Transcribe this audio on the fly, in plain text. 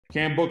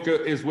Cam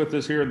Butka is with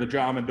us here in the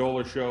John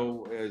Mendola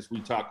Show as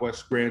we talk West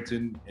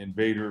Scranton and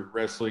Vader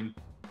Wrestling.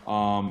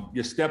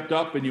 You stepped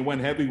up and you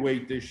went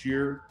heavyweight this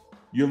year.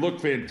 You look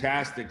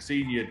fantastic.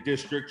 Seeing you at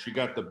districts, you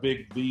got the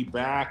big V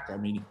back. I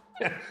mean,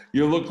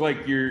 you look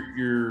like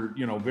you're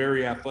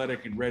very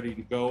athletic and ready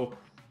to go.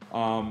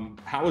 How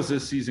has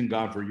this season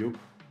gone for you?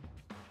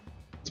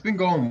 It's been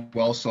going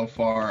well so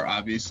far.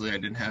 Obviously, I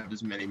didn't have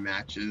as many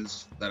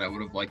matches that I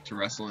would have liked to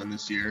wrestle in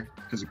this year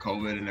because of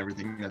COVID and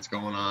everything that's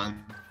going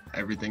on.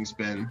 Everything's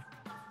been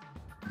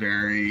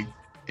very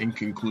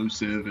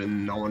inconclusive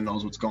and no one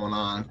knows what's going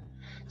on.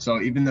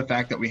 So even the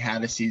fact that we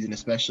had a season,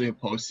 especially a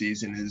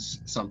postseason,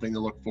 is something to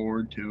look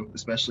forward to,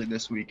 especially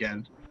this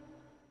weekend.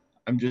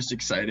 I'm just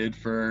excited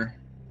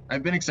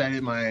I've been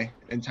excited my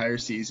entire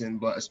season,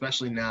 but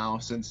especially now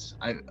since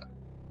I've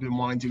been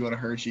wanting to go to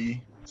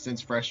Hershey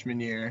since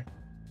freshman year,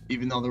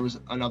 even though there was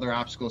another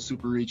obstacle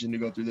super region to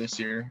go through this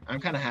year.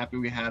 I'm kind of happy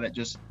we had it,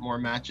 just more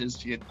matches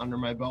to get under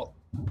my belt.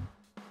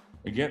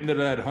 And getting to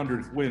that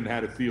 100th win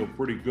had to feel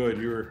pretty good.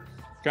 You were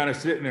kind of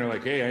sitting there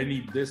like, hey, I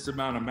need this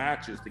amount of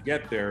matches to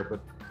get there, but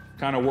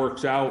kind of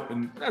works out.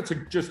 And that's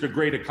just a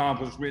great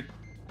accomplishment.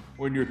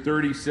 When you're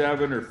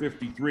 37 or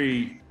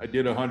 53, I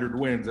did 100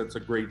 wins. That's a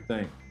great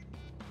thing.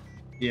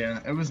 Yeah,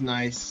 it was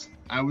nice.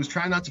 I was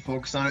trying not to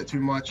focus on it too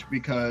much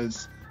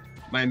because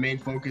my main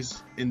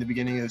focus in the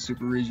beginning of the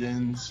super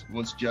regions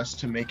was just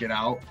to make it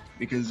out,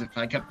 because if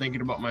I kept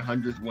thinking about my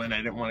 100th win, I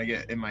didn't want to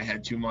get in my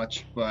head too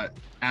much. But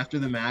after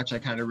the match, I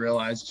kind of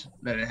realized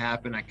that it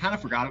happened. I kind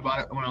of forgot about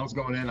it when I was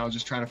going in. I was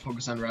just trying to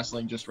focus on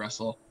wrestling, just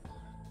wrestle.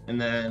 And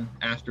then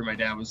after, my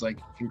dad was like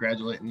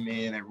congratulating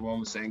me and everyone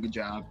was saying good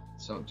job.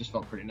 So it just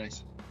felt pretty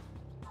nice.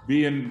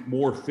 Being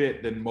more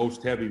fit than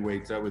most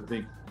heavyweights, I would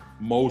think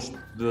most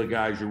of the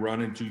guys you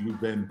run into,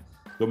 you've been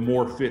the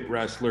more fit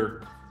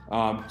wrestler.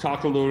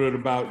 Talk a little bit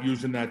about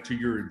using that to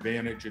your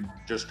advantage and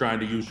just trying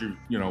to use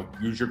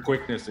your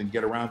quickness and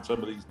get around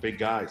some of these big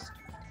guys.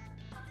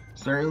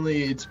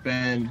 Certainly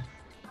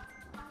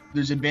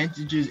there's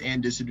advantages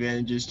and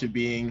disadvantages to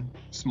being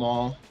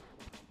small.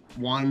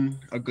 One,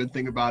 a good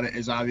thing about it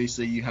is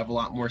obviously you have a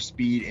lot more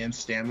speed and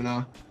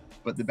stamina,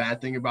 but the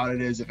bad thing about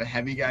it is if a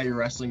heavy guy you're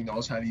wrestling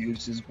knows how to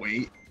use his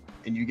weight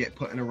and you get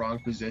put in a wrong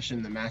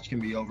position, the match can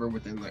be over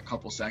within a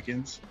couple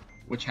seconds,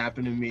 which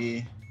happened to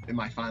me in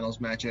my finals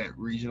match at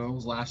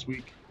regionals last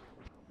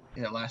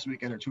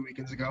weekend or 2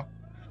 weekends ago.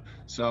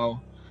 So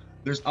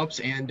there's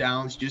ups and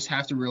downs. You just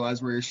have to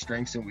realize where your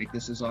strengths and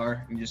weaknesses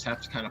are, and you just have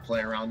to kind of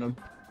play around them.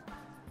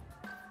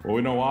 Well,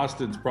 we know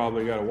Austin's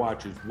probably got to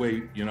watch his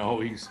weight.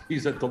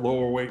 He's at the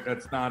lower weight.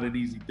 That's not an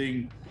easy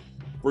thing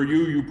for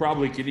you. You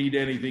probably can eat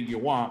anything you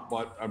want,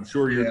 but I'm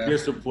sure you're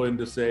disciplined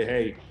to say,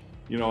 hey,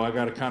 I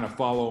got to kind of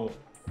follow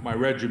my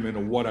regimen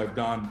of what I've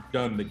done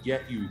to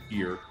get you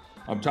here.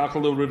 Talk a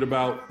little bit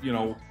about,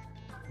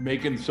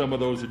 making some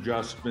of those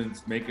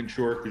adjustments, making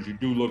sure, because you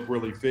do look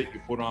really fit. You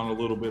put on a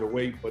little bit of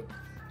weight, but,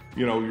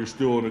 you're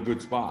still in a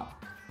good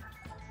spot.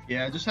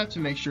 Yeah, I just have to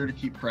make sure to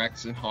keep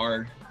practicing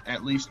hard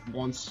at least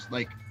once,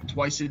 like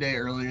twice a day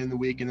earlier in the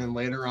week. And then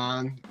later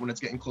on, when it's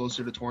getting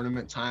closer to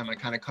tournament time, I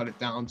kind of cut it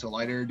down to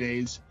lighter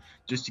days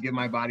just to give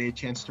my body a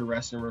chance to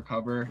rest and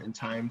recover in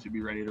time to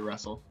be ready to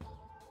wrestle.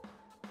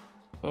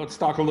 Let's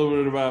talk a little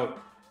bit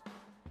about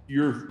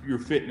your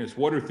fitness.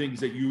 What are things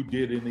that you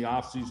did in the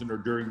off season or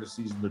during the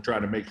season to try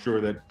to make sure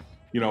that,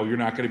 you're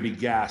not going to be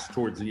gassed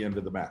towards the end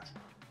of the match?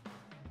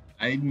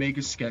 I'd make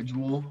a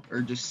schedule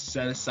or just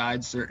set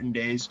aside certain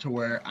days to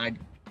where I'd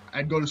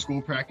go to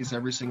school practice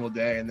every single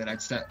day, and then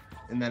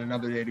and then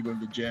another day to go to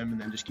the gym, and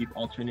then just keep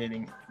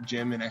alternating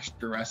gym and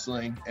extra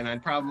wrestling. And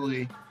I'd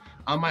probably,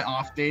 on my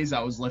off days,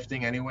 I was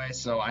lifting anyway,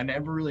 so I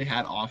never really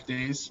had off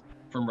days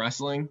from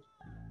wrestling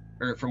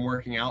or from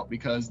working out,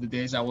 because the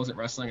days I wasn't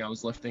wrestling, I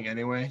was lifting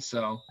anyway.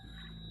 So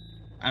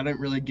I didn't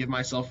really give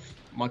myself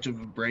much of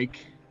a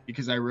break,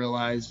 because I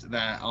realized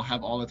that I'll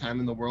have all the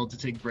time in the world to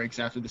take breaks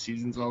after the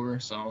season's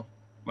over. So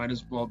might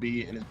as well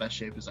be in as best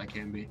shape as I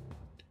can be.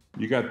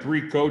 You got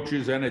 3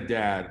 coaches and a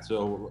dad.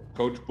 So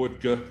Coach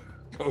Butka,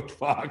 Coach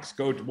Fox,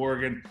 Coach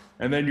Morgan,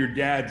 and then your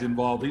dad's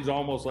involved. He's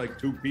almost like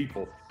 2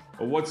 people.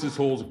 But what's this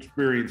whole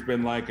experience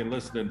been like in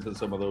listening to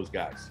some of those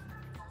guys?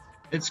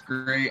 It's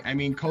great. I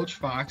mean, Coach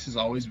Fox has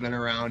always been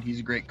around. He's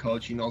a great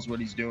coach. He knows what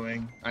he's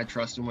doing. I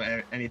trust him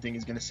with anything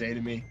he's going to say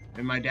to me.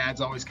 And my dad's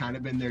always kind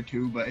of been there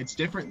too, but it's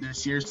different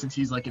this year since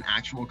he's like an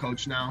actual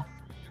coach now.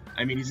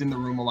 I mean, he's in the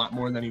room a lot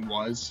more than he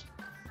was.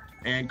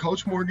 And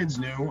Coach Morgan's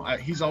new.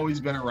 He's always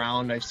been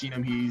around. I've seen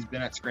him. He's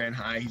been at Scranton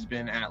High. He's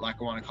been at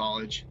Lackawanna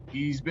College.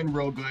 He's been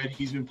real good.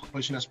 He's been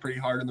pushing us pretty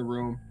hard in the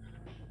room.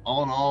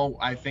 All in all,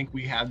 I think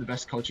we have the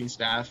best coaching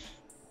staff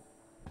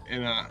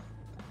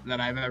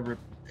that I've ever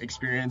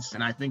experienced,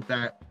 and I think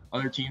that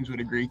other teams would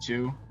agree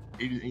too,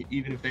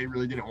 even if they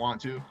really didn't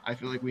want to. I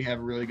feel like we have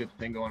a really good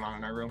thing going on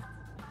in our room.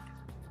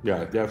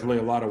 Yeah, definitely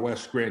a lot of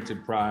West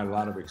Scranton pride, a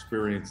lot of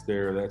experience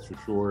there, that's for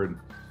sure,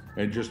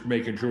 and just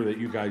making sure that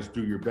you guys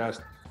do your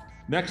best.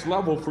 Next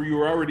level for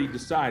you already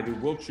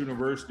decided. Wilkes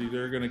University,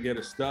 they're going to get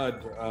a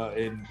stud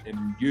in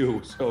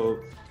you, so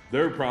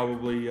they're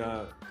probably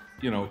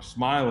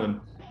smiling.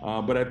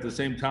 but at the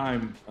same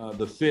time,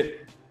 the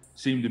fit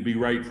seemed to be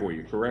right for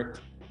you,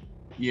 correct?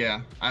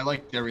 Yeah, I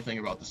liked everything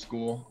about the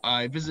school.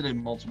 I visited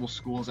multiple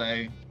schools.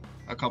 A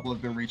couple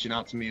have been reaching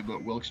out to me,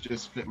 but Wilkes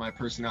just fit my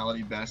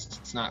personality best.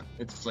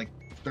 It's like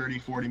 30,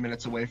 40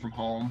 minutes away from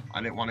home.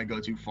 I didn't want to go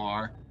too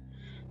far.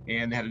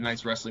 And they had a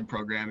nice wrestling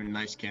program and a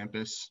nice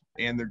campus.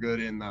 And they're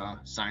good in the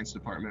science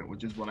department,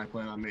 which is what I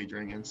plan on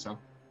majoring in. So,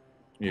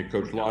 yeah,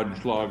 Coach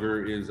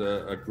Laudenschlager is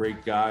a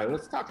great guy.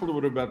 Let's talk a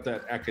little bit about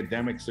that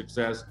academic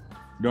success.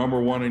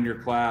 #1 in your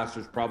class.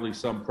 There's probably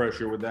some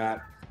pressure with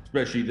that,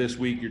 especially this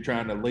week. You're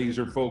trying to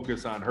laser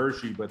focus on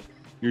Hershey, but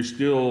you're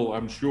still,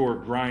 I'm sure,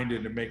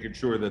 grinding and making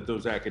sure that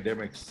those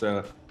academics,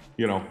 they're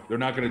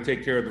not going to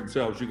take care of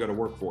themselves. You got to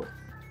work for it.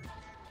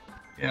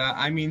 Yeah,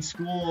 I mean,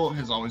 school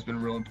has always been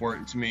real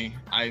important to me.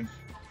 I've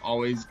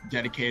always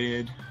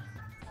dedicated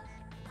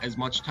as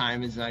much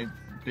time as I've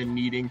been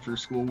needing for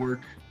schoolwork.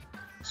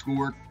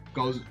 Schoolwork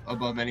goes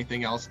above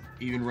anything else,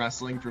 even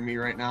wrestling for me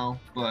right now.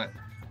 But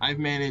I've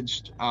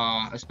managed,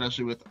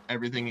 especially with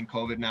everything in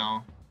COVID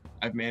now,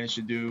 I've managed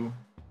to do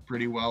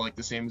pretty well, like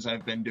the same as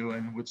I've been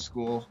doing with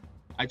school.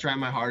 I try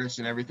my hardest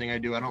in everything I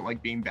do. I don't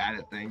like being bad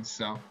at things,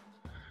 so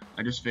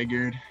I just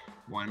figured,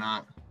 why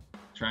not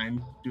try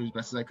and do as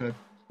best as I could.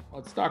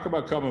 Let's talk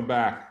about coming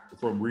back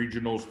from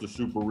regionals to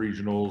super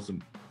regionals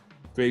and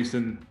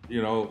facing,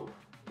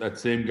 that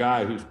same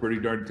guy who's pretty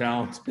darn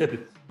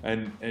talented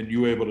and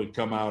you able to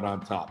come out on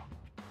top.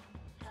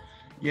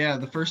 Yeah,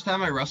 the first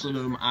time I wrestled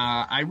him,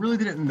 I really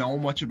didn't know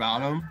much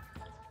about him.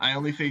 I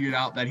only figured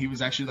out that he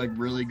was actually like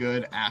really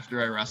good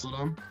after I wrestled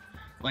him.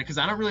 Like, cause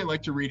I don't really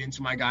like to read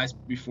into my guys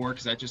before,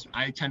 cause I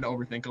tend to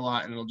overthink a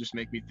lot and it'll just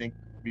make me think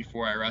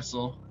before I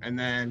wrestle. And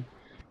then,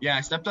 yeah,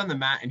 I stepped on the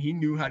mat and he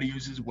knew how to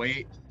use his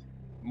weight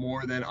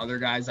more than other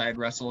guys I had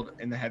wrestled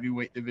in the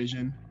heavyweight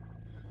division,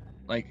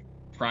 like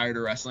prior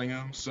to wrestling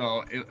him.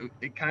 So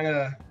it kind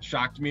of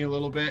shocked me a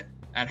little bit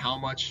at how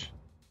much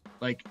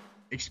like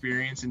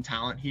experience and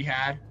talent he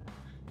had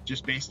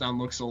just based on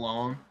looks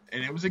alone.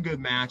 And it was a good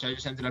match. I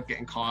just ended up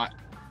getting caught.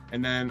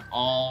 And then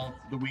all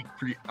the week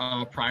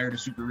prior to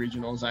super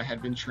regionals, I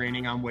had been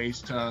training on ways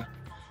to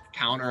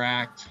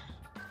counteract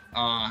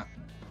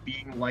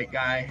being a light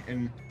guy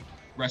and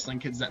wrestling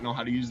kids that know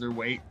how to use their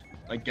weight,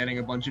 like getting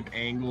a bunch of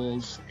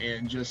angles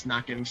and just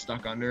not getting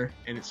stuck under,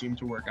 and it seemed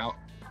to work out.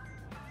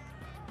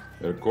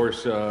 And of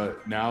course,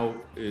 now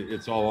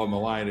it's all on the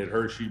line at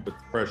Hershey, but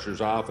the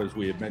pressure's off, as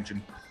we had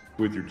mentioned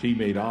with your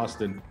teammate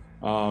Austin.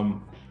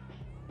 Are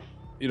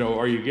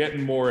you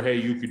getting more, hey,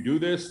 you can do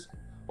this?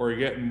 Or are you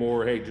getting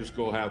more, hey, just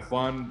go have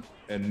fun?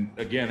 And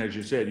again, as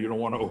you said, you don't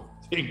want to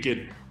think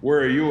it, where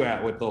are you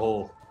at with the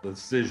whole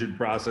decision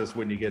process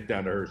when you get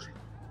down to Hershey?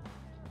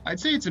 I'd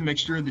say it's a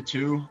mixture of the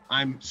two.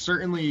 I'm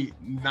certainly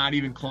not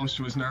even close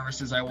to as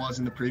nervous as I was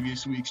in the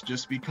previous weeks,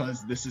 just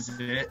because this is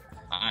it.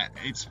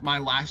 It's my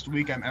last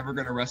week I'm ever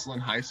going to wrestle in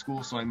high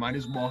school, so I might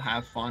as well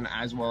have fun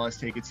as well as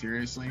take it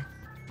seriously.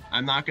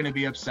 I'm not going to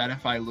be upset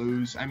if I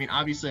lose. I mean,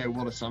 obviously I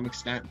will to some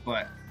extent,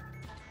 but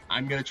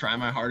I'm going to try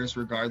my hardest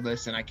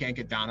regardless, and I can't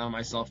get down on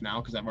myself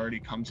now because I've already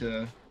come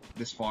to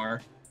this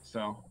far.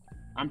 So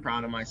I'm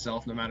proud of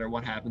myself no matter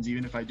what happens.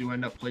 Even if I do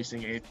end up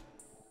placing 8th,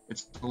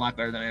 it's a lot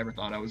better than I ever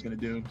thought I was going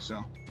to do. So.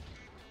 All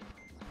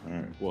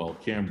right. Well,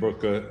 Cam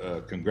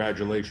Butka,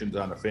 congratulations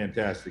on a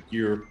fantastic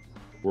year.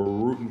 We're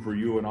rooting for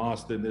you in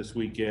Austin this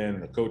weekend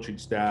and the coaching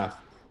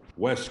staff.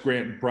 West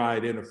Scranton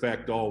pride in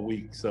effect all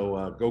week.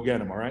 So go get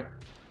them, all right?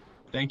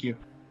 Thank you.